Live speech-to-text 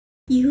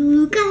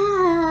You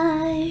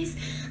guys,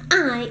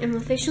 I am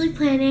officially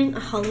planning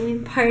a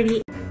Halloween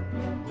party.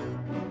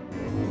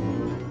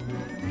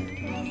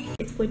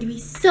 It's going to be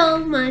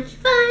so much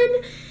fun.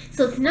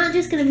 So it's not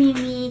just going to be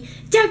me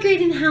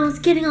decorating the house,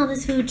 getting all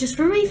this food just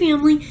for my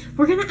family.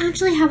 We're going to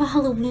actually have a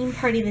Halloween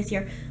party this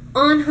year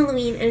on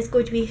Halloween, and it's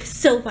going to be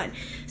so fun.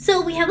 So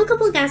we have a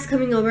couple of guests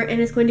coming over,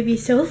 and it's going to be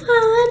so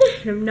fun.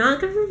 And I'm not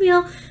going to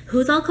reveal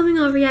who's all coming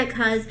over yet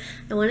because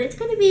I want it to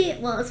kind of be,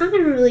 well, it's not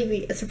going to really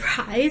be a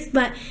surprise,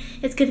 but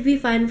it's going to be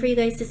fun for you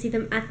guys to see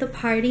them at the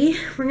party.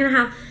 We're going to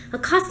have a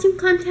costume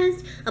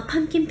contest, a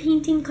pumpkin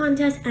painting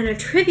contest, and a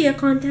trivia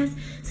contest.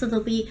 So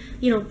there'll be,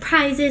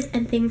 prizes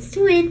and things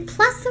to win,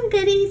 plus some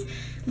goodies.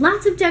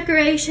 Lots of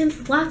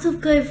decorations, lots of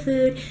good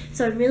food,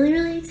 so I'm really,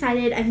 really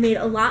excited. I've made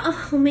a lot of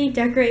homemade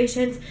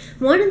decorations.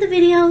 One of the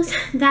videos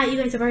that you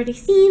guys have already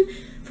seen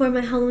for my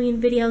Halloween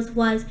videos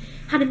was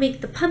how to make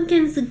the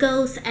pumpkins, the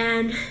ghosts,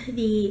 and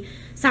the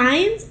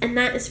signs, and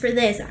that is for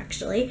this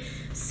actually.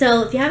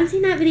 So if you haven't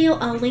seen that video,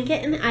 I'll link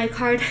it in the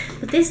iCard,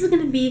 but this is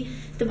going to be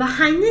the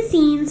behind the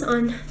scenes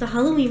on the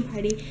Halloween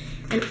party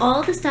and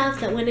all the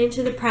stuff that went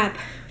into the prep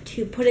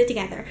to put it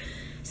together.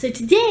 So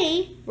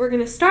today, we're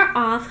going to start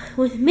off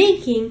with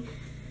making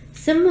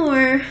some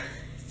more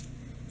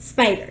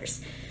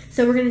spiders.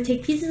 So we're going to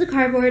take pieces of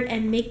cardboard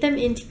and make them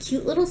into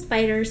cute little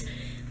spiders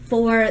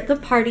for the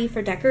party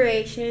for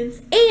decorations.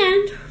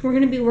 And we're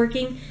going to be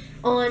working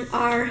on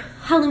our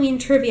Halloween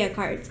trivia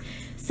cards.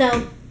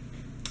 So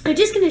I'm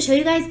just going to show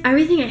you guys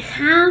everything I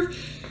have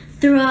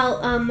throughout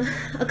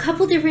a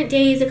couple different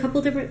days, a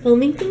couple different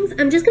filming things.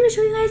 I'm just going to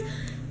show you guys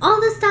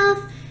all the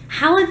stuff,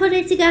 how I put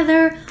it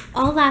together,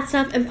 all that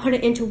stuff, and put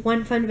it into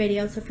one fun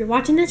video. So if you're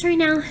watching this right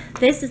now,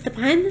 this is the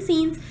behind the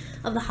scenes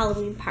of the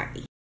Halloween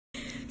party.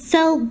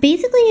 So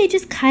basically I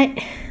just cut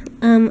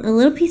a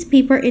little piece of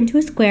paper into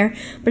a square,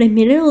 but I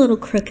made it a little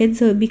crooked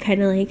so it would be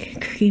kind of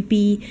like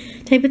creepy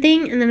type of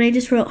thing. And then I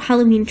just wrote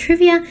Halloween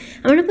trivia.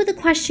 I'm going to put the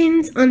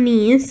questions on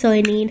these. So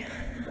I need,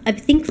 I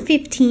think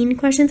 15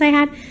 questions I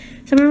had.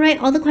 So I'm going to write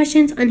all the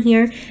questions on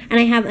here, and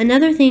I have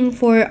another thing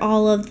for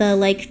all of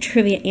the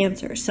trivia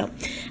answers. So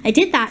I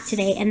did that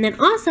today, and then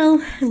also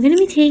I'm going to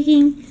be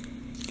taking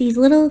these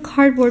little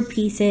cardboard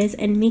pieces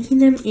and making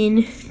them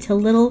into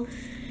little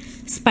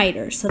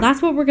spiders. So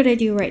that's what we're going to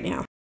do right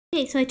now.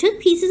 Okay, so I took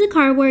pieces of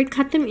cardboard,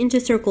 cut them into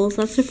circles.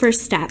 That's the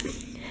first step.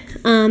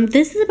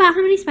 This is about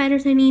how many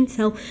spiders I need,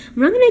 so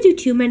I'm not going to do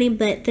too many,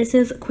 but this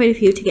is quite a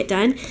few to get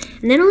done.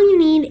 And then all you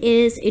need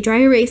is a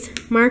dry erase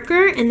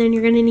marker, and then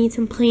you're going to need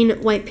some plain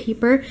white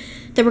paper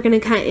that we're going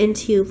to cut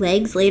into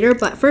legs later,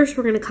 but first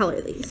we're going to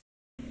color these.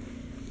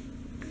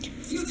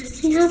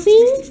 You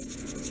happy?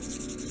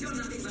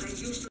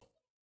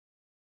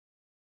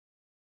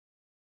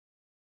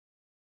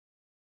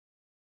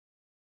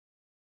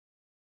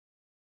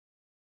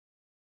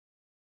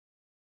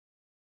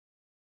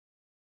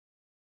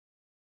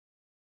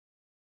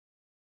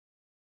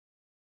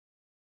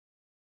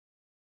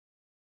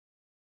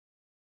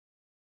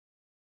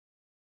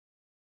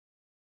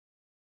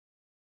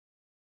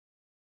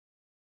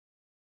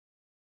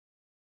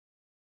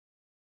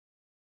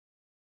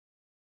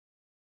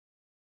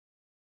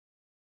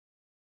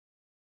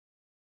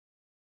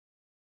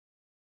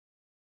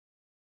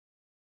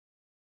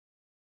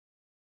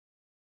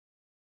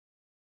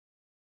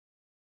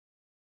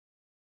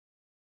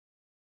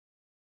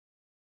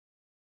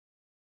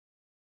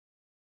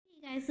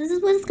 Guys, this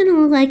is what it's going to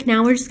look like.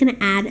 Now we're just going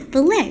to add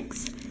the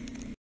legs.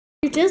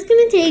 You're just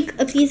going to take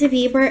a piece of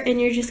paper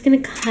and you're just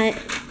going to cut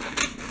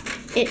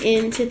it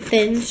into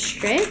thin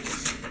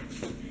strips.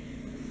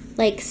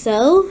 Like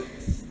so.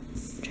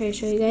 I'll try to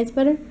show you guys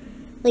better.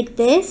 Like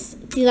this.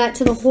 Do that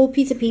to the whole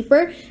piece of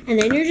paper. And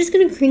then you're just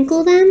going to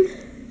crinkle them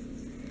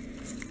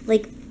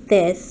like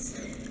this.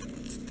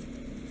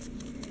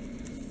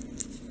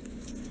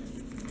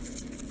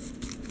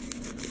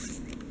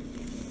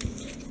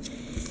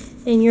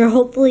 And you're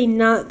hopefully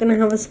not going to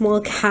have a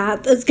small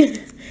cat that's going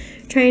to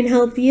try and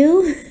help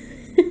you.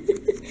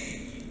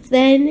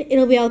 Then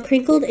it'll be all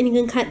crinkled and you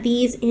can cut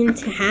these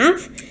into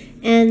half.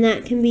 And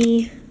that can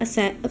be a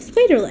set of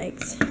spider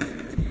legs.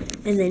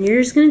 And then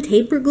you're just going to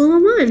tape or glue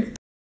them on.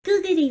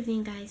 Good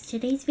evening, guys.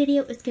 Today's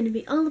video is going to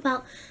be all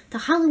about the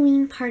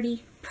Halloween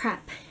party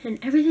prep. And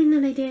everything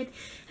that I did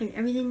and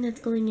everything that's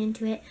going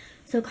into it.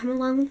 So come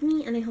along with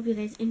me, and I hope you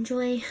guys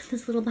enjoy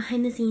this little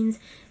behind the scenes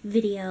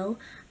video,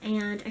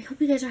 and I hope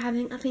you guys are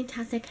having a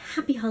fantastic,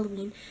 happy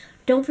Halloween.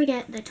 Don't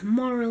forget that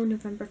tomorrow,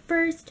 November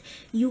 1st,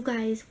 you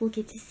guys will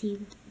get to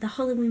see the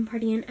Halloween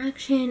party in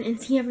action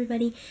and see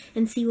everybody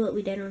and see what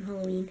we did on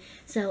Halloween.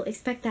 So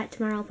expect that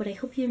tomorrow, but I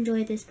hope you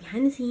enjoy this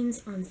behind the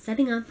scenes on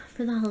setting up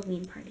for the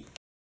Halloween party.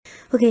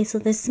 Okay, so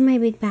this is my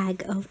big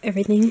bag of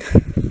everything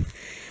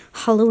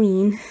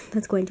Halloween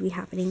that's going to be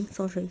happening,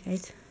 so I'll show you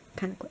guys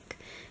kind of quick.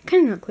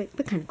 Kind of not quick,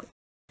 but kind of quick.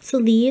 So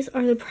these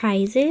are the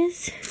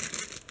prizes.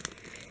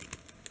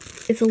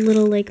 It's a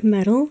little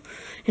metal,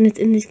 and it's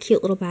in this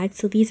cute little bag.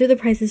 So these are the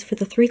prizes for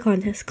the 3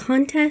 contests.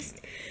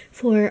 Contest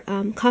for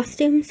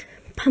costumes,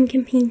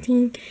 pumpkin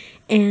painting,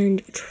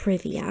 and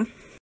trivia.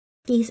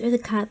 These are the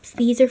cups.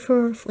 These are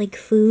for like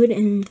food,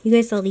 and you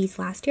guys saw these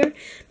last year,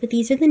 but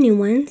these are the new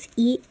ones.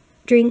 Eat,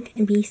 drink,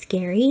 and be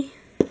scary.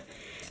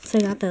 So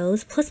I got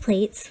those, plus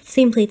plates.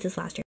 Same plates as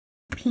last year.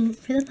 Paint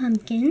for the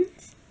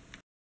pumpkins.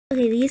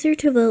 Okay, these are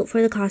to vote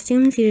for the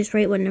costumes. You just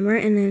write what number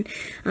and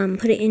then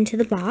put it into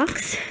the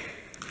box.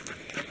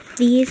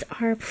 These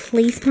are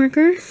place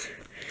markers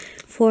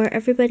for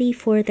everybody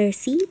for their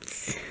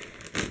seats.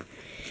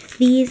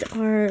 These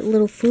are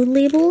little food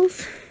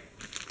labels.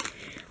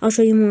 I'll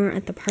show you more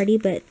at the party,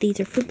 but these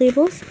are food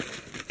labels.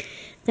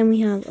 Then we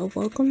have a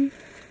welcome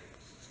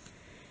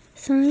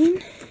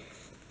sign.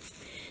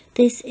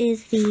 This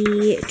is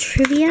the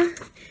trivia.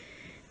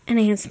 And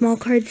I have small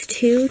cards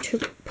too to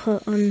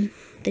put on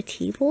the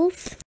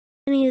tables.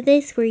 And I have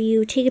this where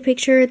you take a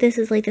picture. This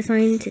is like the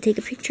sign to take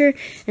a picture.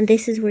 And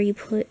this is where you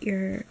put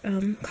your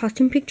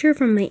costume picture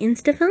from my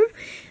Insta film.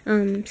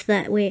 So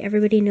that way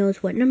everybody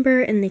knows what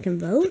number and they can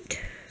vote.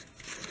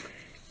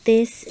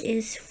 This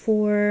is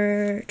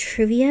for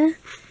trivia.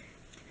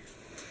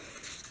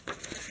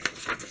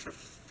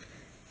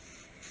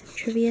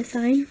 Trivia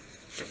sign.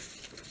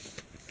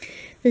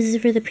 This is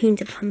for the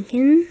painted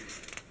pumpkin.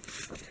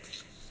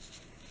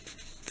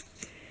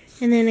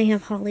 And then I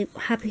have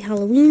Happy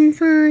Halloween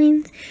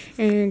signs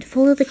and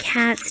follow the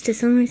cats to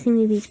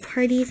Similarsimib's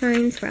party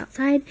signs for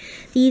outside.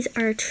 These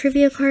are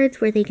trivia cards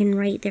where they can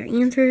write their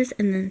answers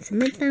and then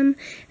submit them.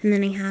 And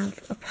then I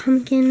have a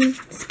pumpkin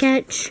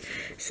sketch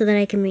so that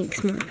I can make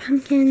some more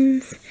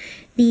pumpkins.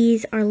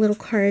 These are little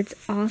cards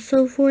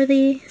also for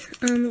the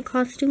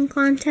costume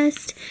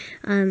contest.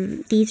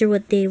 These are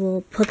what they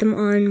will put them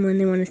on when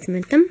they want to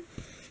submit them.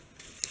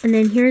 And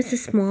then here's the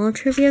small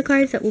trivia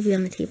cards that will be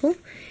on the table.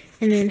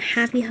 And then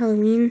Happy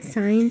Halloween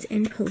signs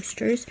and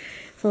posters.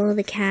 Follow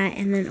the cat,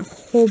 and then a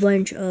whole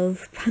bunch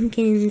of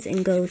pumpkins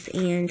and ghosts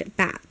and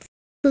bats.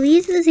 So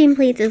these are the same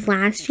plates as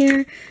last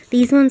year.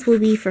 These ones will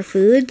be for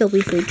food. They'll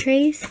be food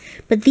trays.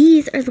 But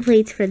these are the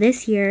plates for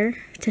this year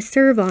to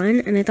serve on.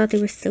 And I thought they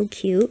were so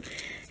cute.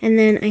 And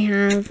then I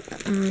have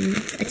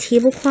a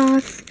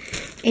tablecloth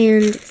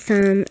and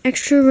some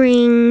extra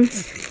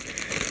rings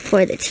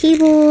for the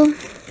table.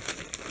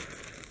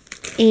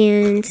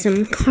 And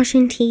some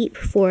caution tape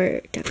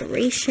for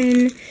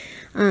decoration.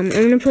 I'm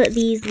going to put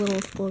these little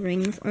skull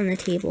rings on the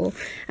table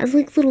as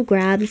like little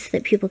grabs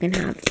that people can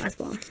have as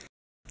well.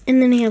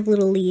 And then I have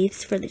little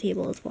leaves for the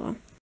table as well.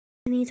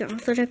 And these are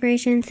also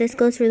decorations. This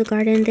goes for the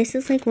garden. This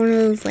is like one of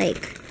those,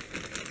 like,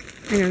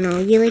 I don't know,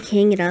 you like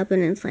hang it up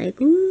and it's like,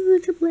 ooh,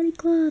 it's a bloody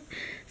cloth.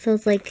 So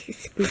it's like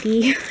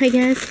spooky, I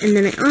guess. And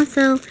then I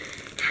also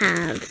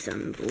have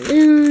some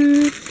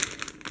balloons.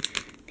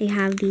 They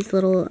have these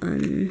little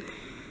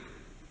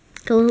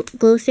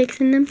glow sticks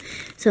in them,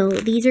 so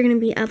these are going to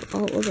be up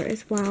all over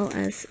as well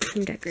as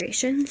some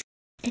decorations.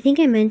 I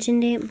think I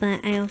mentioned it,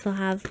 but I also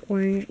have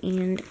orange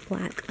and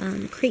black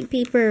crepe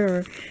paper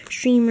or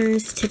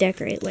streamers to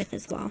decorate with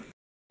as well.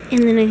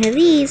 And then I have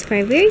these for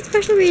a very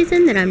special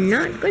reason that I'm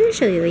not going to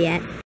show you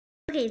yet.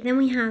 Okay, then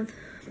we have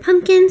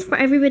pumpkins for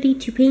everybody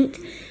to paint,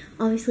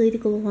 obviously to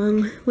go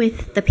along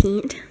with the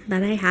paint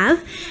that I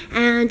have.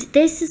 And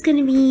this is going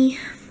to be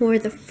for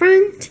the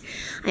front.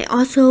 I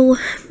also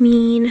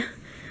made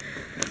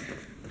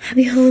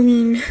Happy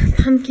Halloween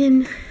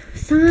pumpkin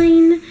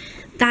sign.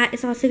 That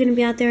is also going to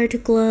be out there to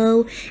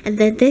glow. And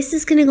then this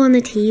is going to go on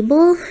the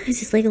table. It's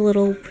just like a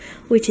little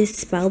witch's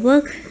spell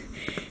book.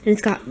 And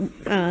it's got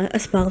a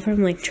spell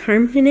from like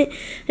Charm in it.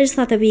 I just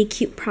thought that'd be a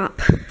cute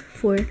prop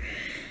for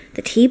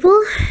the table.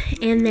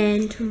 And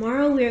then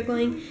tomorrow we are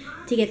going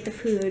to get the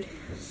food.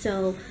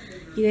 So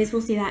you guys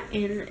will see that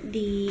in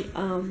the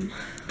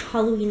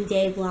Halloween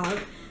day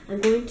vlog. I'm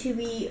going to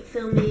be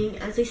filming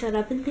as we set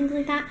up and things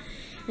like that,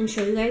 and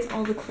show you guys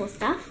all the cool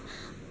stuff.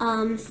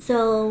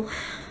 So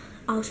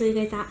I'll show you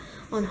guys that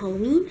on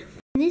Halloween.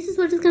 And this is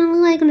what it's gonna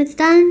look like when it's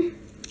done.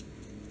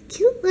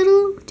 Cute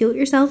little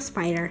do-it-yourself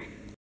spider.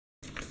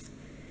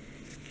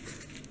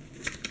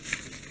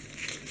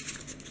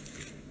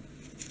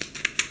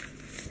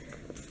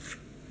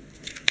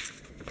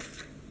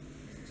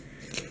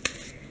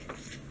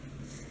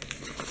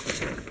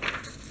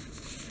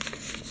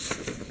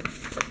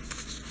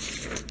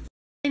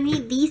 I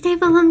made these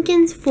type of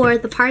pumpkins for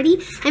the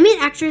party. I made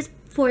extras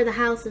for the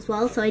house as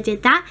well, so I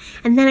did that.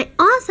 And then I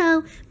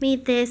also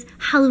made this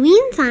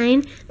Halloween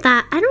sign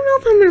that I don't know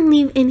if I'm going to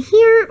leave in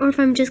here or if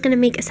I'm just going to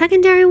make a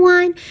secondary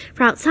one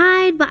for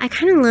outside, but I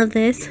kind of love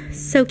this.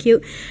 So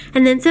cute.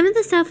 And then some of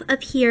the stuff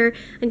up here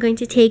I'm going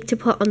to take to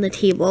put on the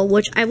table,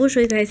 which I will show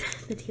you guys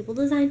the table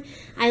design.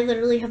 I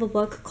literally have a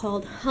book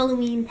called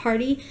Halloween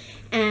Party,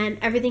 and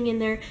everything in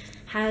there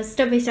has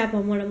step-by-step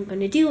on what I'm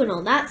going to do and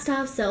all that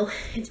stuff. So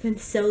it's been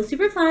so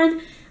super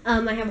fun.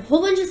 I have a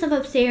whole bunch of stuff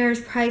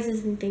upstairs,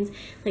 prizes and things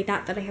like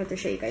that that I have to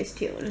show you guys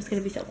too, and it's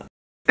going to be so fun.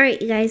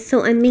 Alright you guys,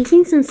 so I'm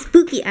making some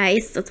spooky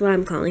ice, that's what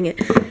I'm calling it,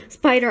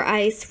 spider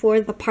ice for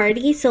the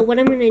party. So what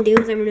I'm going to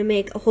do is I'm going to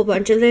make a whole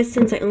bunch of this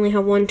since I only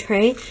have one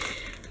tray,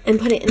 and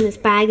put it in this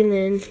bag, and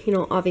then, you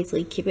know,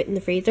 obviously keep it in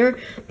the freezer.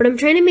 But I'm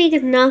trying to make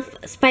enough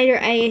spider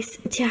ice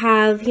to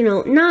have, you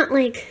know, not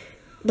like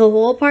the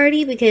whole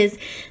party because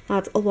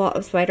that's a lot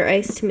of spider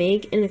ice to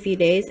make in a few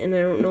days, and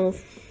I don't know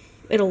if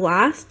it'll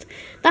last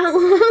that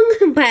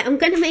long, but I'm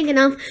gonna make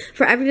enough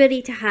for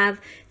everybody to have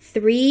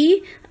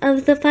 3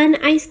 of the fun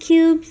ice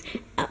cubes,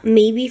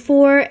 maybe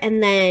 4,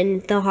 and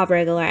then they'll have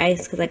regular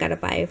ice because I gotta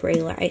buy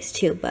regular ice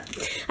too. But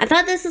I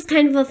thought this was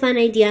kind of a fun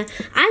idea.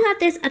 I got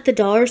this at the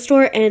dollar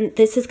store, and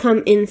this has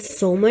come in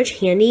so much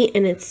handy,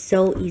 and it's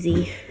so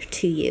easy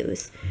to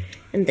use.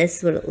 And this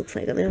is what it looks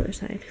like on the other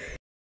side.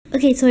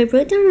 Okay, so I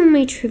wrote down all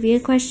my trivia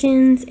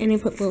questions, and I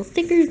put little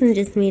stickers and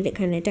just made it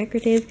kind of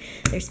decorative.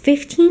 There's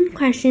 15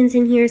 questions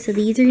in here, so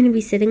these are going to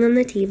be sitting on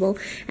the table,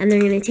 and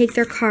they're going to take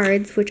their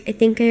cards, which I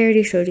think I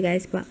already showed you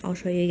guys, but I'll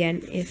show you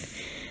again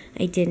if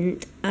I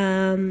didn't.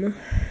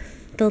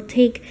 They'll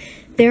take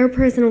their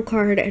personal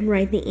card and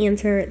write the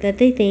answer that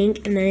they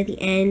think, and then at the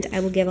end,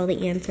 I will give all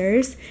the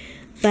answers.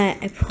 But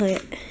I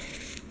put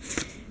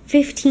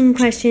 15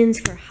 questions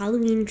for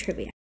Halloween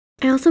trivia.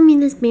 I also made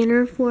this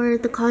banner for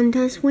the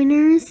contest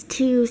winners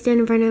to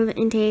stand in front of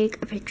and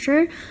take a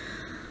picture.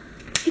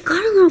 It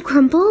got a little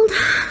crumpled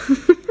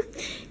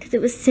because it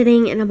was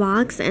sitting in a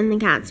box and the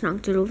cats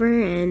knocked it over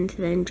and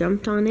then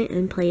jumped on it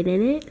and played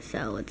in it.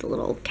 So it's a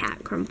little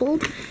cat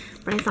crumpled.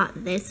 But I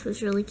thought this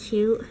was really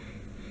cute.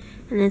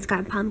 And it's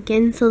got a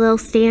pumpkin, so they'll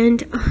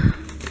stand,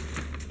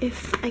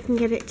 if I can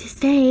get it to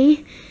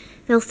stay,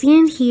 they'll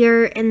stand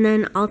here and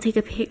then I'll take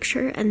a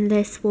picture, and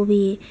this will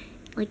be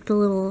like the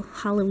little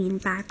Halloween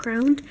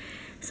background.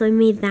 So I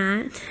made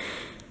that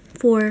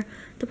for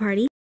the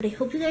party. But I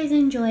hope you guys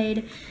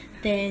enjoyed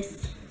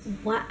this,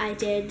 what I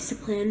did to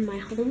plan my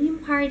Halloween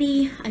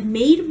party. I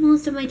made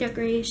most of my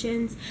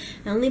decorations.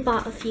 I only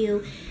bought a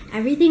few.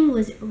 Everything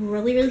was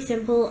really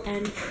simple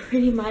and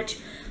pretty much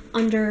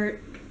under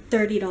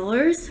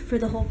 $30 for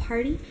the whole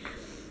party.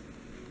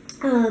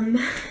 And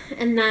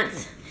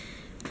that's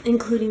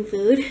including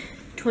food.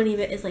 20 of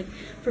it is like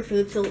for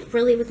food, so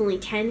really it was only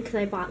 10 because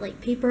I bought like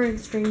paper and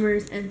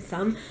streamers and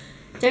some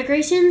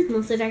decorations.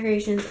 Most of the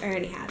decorations I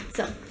already had.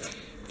 So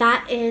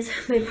that is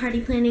my party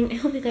planning. I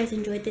hope you guys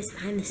enjoyed this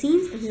behind the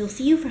scenes, and we'll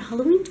see you for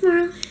Halloween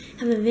tomorrow.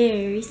 Have a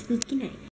very spooky night.